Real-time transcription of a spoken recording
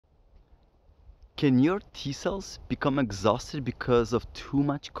Can your T cells become exhausted because of too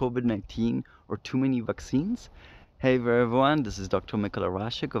much COVID-19 or too many vaccines? Hey there everyone, this is Dr. Mikhail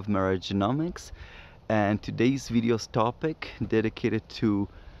Arashik of Marriage Genomics, and today's video's topic dedicated to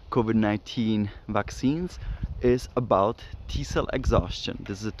COVID-19 vaccines is about T cell exhaustion.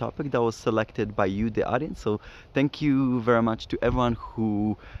 This is a topic that was selected by you, the audience, so thank you very much to everyone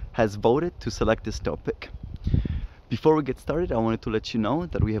who has voted to select this topic. Before we get started, I wanted to let you know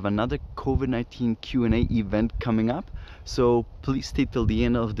that we have another COVID-19 Q&A event coming up, so please stay till the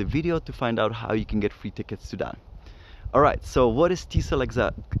end of the video to find out how you can get free tickets to that. Alright, so what is T cell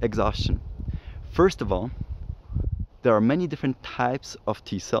exhaustion? First of all, there are many different types of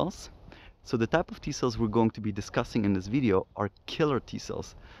T cells. So the type of T cells we're going to be discussing in this video are killer T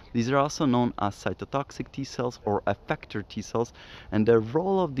cells. These are also known as cytotoxic T cells or effector T cells, and the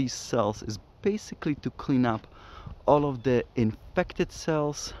role of these cells is basically to clean up all of the infected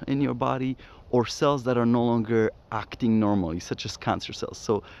cells in your body or cells that are no longer acting normally, such as cancer cells.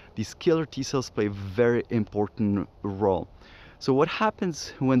 So these killer T cells play a very important role. So what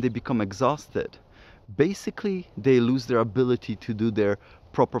happens when they become exhausted? Basically, they lose their ability to do their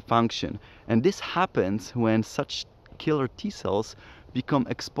proper function. And this happens when such killer T cells become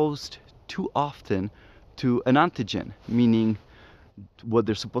exposed too often to an antigen, meaning what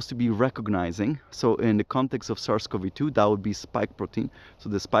they're supposed to be recognizing. So in the context of SARS-CoV-2, that would be spike protein, so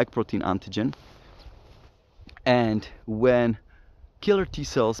the spike protein antigen. And when killer T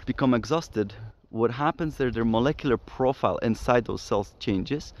cells become exhausted, what happens there, their molecular profile inside those cells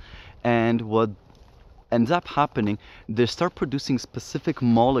changes, and what ends up happening, they start producing specific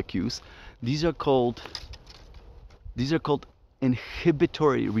molecules. These are called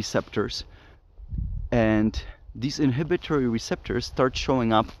inhibitory receptors, and these inhibitory receptors start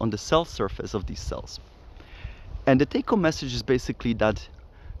showing up on the cell surface of these cells. And the take-home message is basically that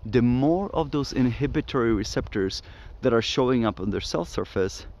the more of those inhibitory receptors that are showing up on their cell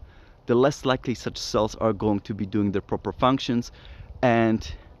surface, the less likely such cells are going to be doing their proper functions.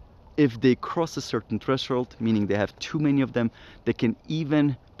 And if they cross a certain threshold, meaning they have too many of them, they can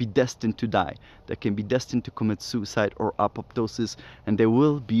even be destined to die. They can be destined to commit suicide or apoptosis, and they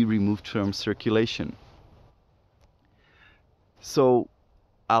will be removed from circulation. So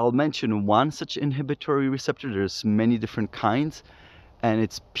I'll mention one such inhibitory receptor. There's many different kinds, and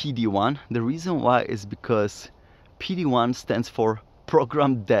it's PD-1. The reason why is because PD-1 stands for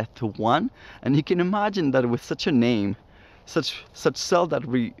Program Death 1, and you can imagine that with such a name, such cell that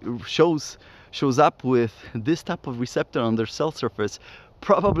shows up with this type of receptor on their cell surface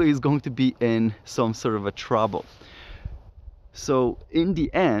probably is going to be in some sort of a trouble. So in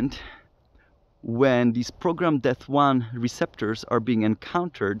the end, when these Program Death 1 receptors are being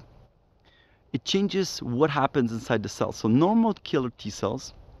encountered, it changes what happens inside the cell. So normal killer T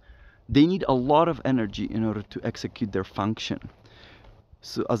cells, they need a lot of energy in order to execute their function.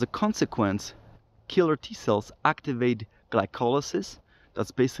 So as a consequence, killer T cells activate glycolysis. That's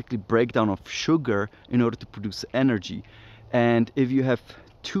basically breakdown of sugar in order to produce energy. And if you have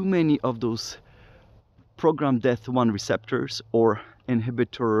too many of those Program Death 1 receptors or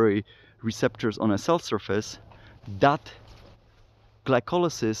inhibitory receptors on a cell surface, that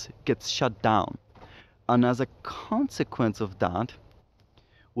glycolysis gets shut down. And as a consequence of that,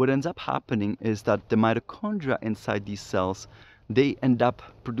 what ends up happening is that the mitochondria inside these cells, they end up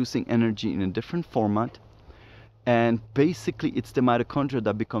producing energy in a different format. And basically it's the mitochondria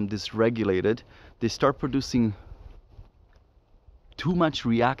that become dysregulated. They start producing too much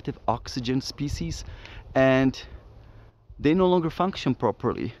reactive oxygen species, and they no longer function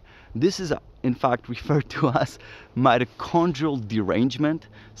properly. This is in fact referred to as mitochondrial derangement.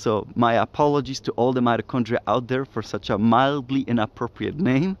 So my apologies to all the mitochondria out there for such a mildly inappropriate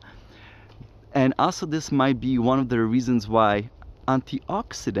name. And also this might be one of the reasons why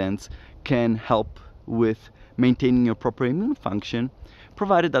antioxidants can help with maintaining your proper immune function,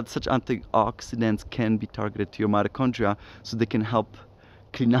 provided that such antioxidants can be targeted to your mitochondria so they can help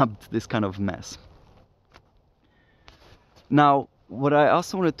clean up this kind of mess. Now, what I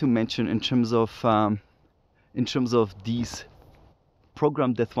also wanted to mention in terms of these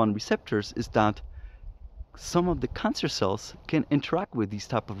Program Death 1 receptors is that some of the cancer cells can interact with these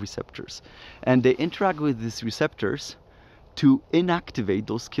type of receptors, and they interact with these receptors to inactivate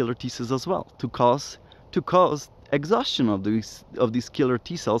those killer T cells as well, to cause exhaustion of these killer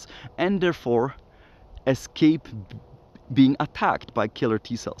T cells, and therefore escape being attacked by killer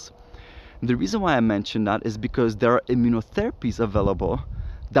T cells. The reason why I mention that is because there are immunotherapies available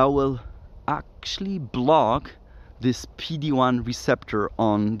that will actually block this PD-1 receptor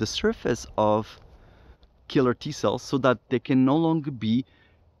on the surface of killer T cells so that they can no longer be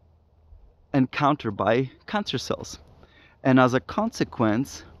encountered by cancer cells. And as a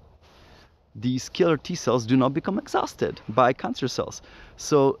consequence, these killer T cells do not become exhausted by cancer cells.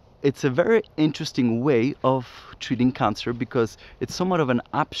 So it's a very interesting way of treating cancer because it's somewhat of an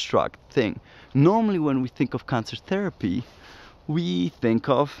abstract thing. Normally, when we think of cancer therapy, we think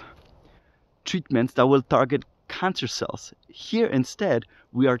of treatments that will target cancer cells. Here, instead,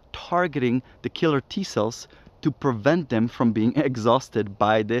 we are targeting the killer T cells to prevent them from being exhausted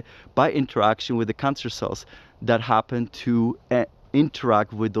by interaction with the cancer cells that happen to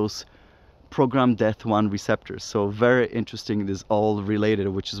interact with those programmed death 1 receptors. So very interesting. This is all related,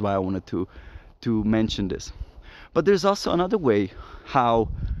 which is why I wanted to mention this. But there's also another way how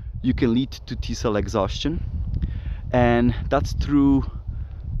you can lead to T cell exhaustion, and that's through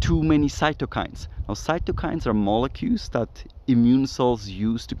too many cytokines. Now, cytokines are molecules that immune cells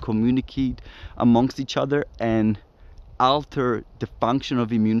use to communicate amongst each other and alter the function of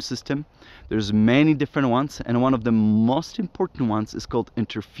the immune system. There's many different ones, and one of the most important ones is called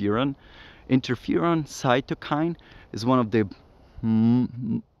interferon. Interferon cytokine is one of the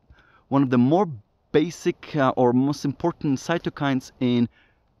more basic or most important cytokines in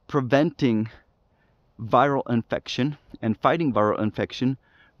preventing viral infection and fighting viral infection.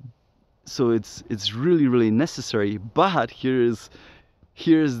 So it's really necessary. But here's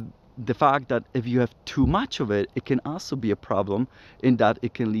the fact that if you have too much of it, it can also be a problem in that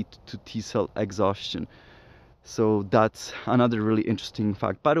it can lead to T cell exhaustion. So that's another really interesting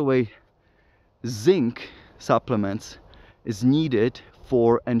fact. By the way, zinc supplements is needed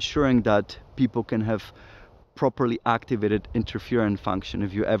for ensuring that people can have properly activated interferon function,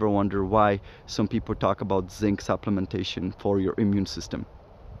 if you ever wonder why some people talk about zinc supplementation for your immune system.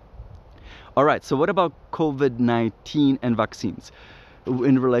 All right, so what about COVID-19 and vaccines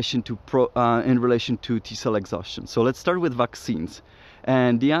in relation to T cell exhaustion? So let's start with vaccines,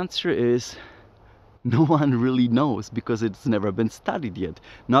 and the answer is no one really knows because it's never been studied yet,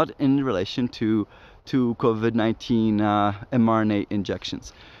 not in relation to COVID-19 mRNA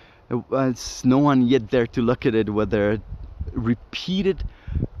injections. It's no one yet there to look at it, whether repeated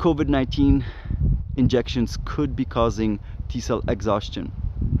COVID-19 injections could be causing T cell exhaustion.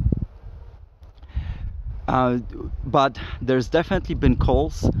 But there's definitely been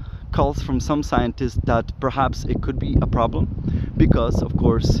calls from some scientists that perhaps it could be a problem because, of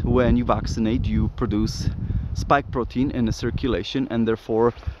course, when you vaccinate, you produce spike protein in the circulation, and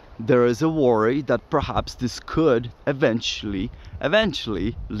therefore there is a worry that perhaps this could eventually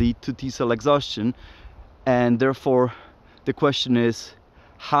lead to T cell exhaustion. And therefore the question is,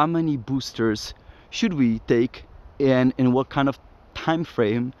 how many boosters should we take and in what kind of time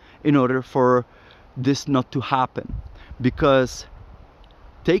frame in order for this not to happen? Because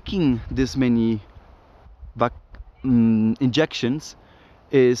taking this many injections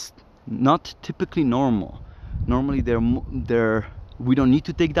is not typically normal. Normally we don't need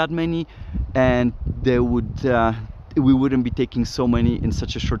to take that many, and we wouldn't be taking so many in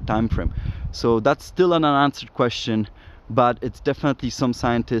such a short time frame. So that's still an unanswered question, but it's definitely some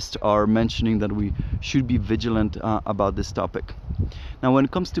scientists are mentioning that we should be vigilant about this topic. Now, when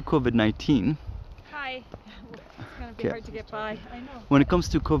it comes to COVID-19, hi. It's gonna be hard to get by. I know. When it comes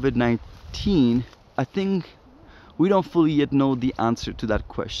to COVID-19, I think we don't fully yet know the answer to that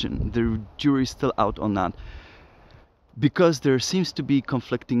question. The jury's still out on that, because there seems to be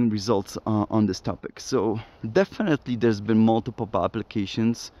conflicting results on this topic. So definitely there's been multiple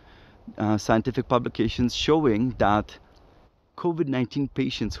publications, scientific publications, showing that COVID-19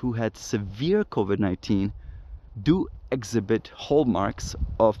 patients who had severe COVID-19 do exhibit hallmarks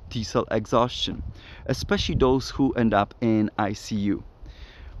of T cell exhaustion, especially those who end up in ICU.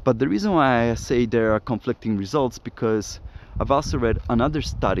 But the reason why I say there are conflicting results, because I've also read another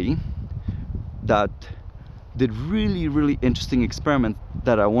study that did really interesting experiment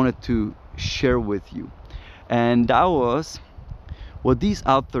that I wanted to share with you. And that was what these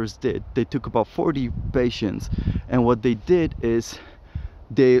authors did. They took about 40 patients, and what they did is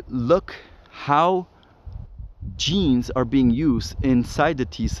they look how genes are being used inside the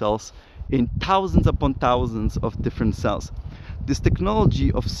T cells in thousands upon thousands of different cells. This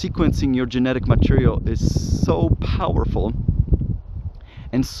technology of sequencing your genetic material is so powerful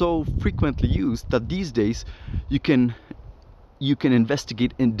and so frequently used that these days you can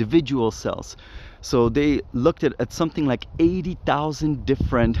investigate individual cells. So they looked at something like 80,000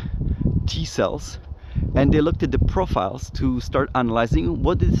 different T cells, and they looked at the profiles to start analyzing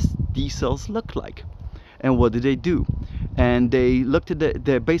what these cells look like and what did they do. And they looked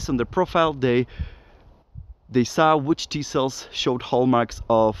at based on their profile, they saw which T cells showed hallmarks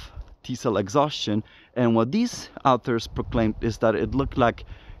of T cell exhaustion. And what these authors proclaimed is that it looked like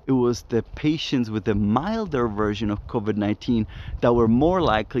it was the patients with a milder version of COVID-19 that were more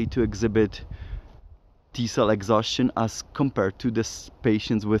likely to exhibit T-cell exhaustion as compared to the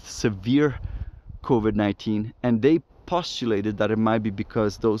patients with severe COVID-19. And they postulated that it might be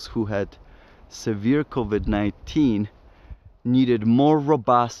because those who had severe COVID-19 needed more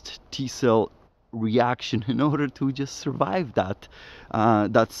robust T-cell reaction in order to just survive that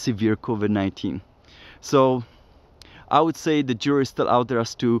severe COVID-19. So I would say the jury is still out there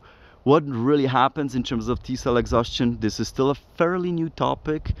as to what really happens in terms of T-cell exhaustion. This is still a fairly new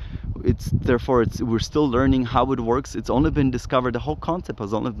topic. We're still learning how it works. It's only been discovered, the whole concept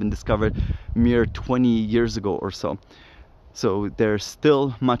has only been discovered mere 20 years ago or so. So there's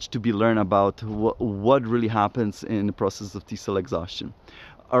still much to be learned about what really happens in the process of T-cell exhaustion.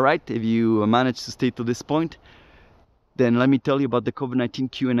 All right, if you managed to stay to this point, then let me tell you about the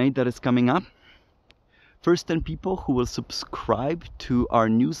COVID-19 Q&A that is coming up. First 10 people who will subscribe to our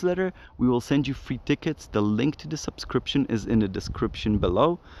newsletter, we will send you free tickets. The link to the subscription is in the description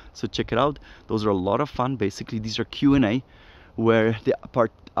below, so check it out. Those are a lot of fun. Basically, these are Q&A where the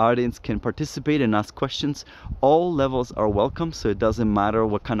audience can participate and ask questions. All levels are welcome, so it doesn't matter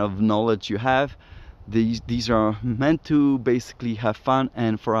what kind of knowledge you have. These are meant to basically have fun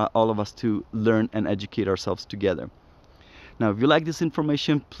and for all of us to learn and educate ourselves together. Now, if you like this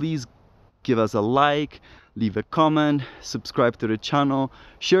information, please give us a like, leave a comment, subscribe to the channel,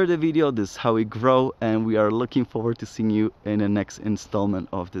 share the video. This is how we grow, and we are looking forward to seeing you in the next installment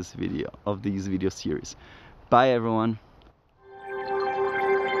of these video series. Bye everyone.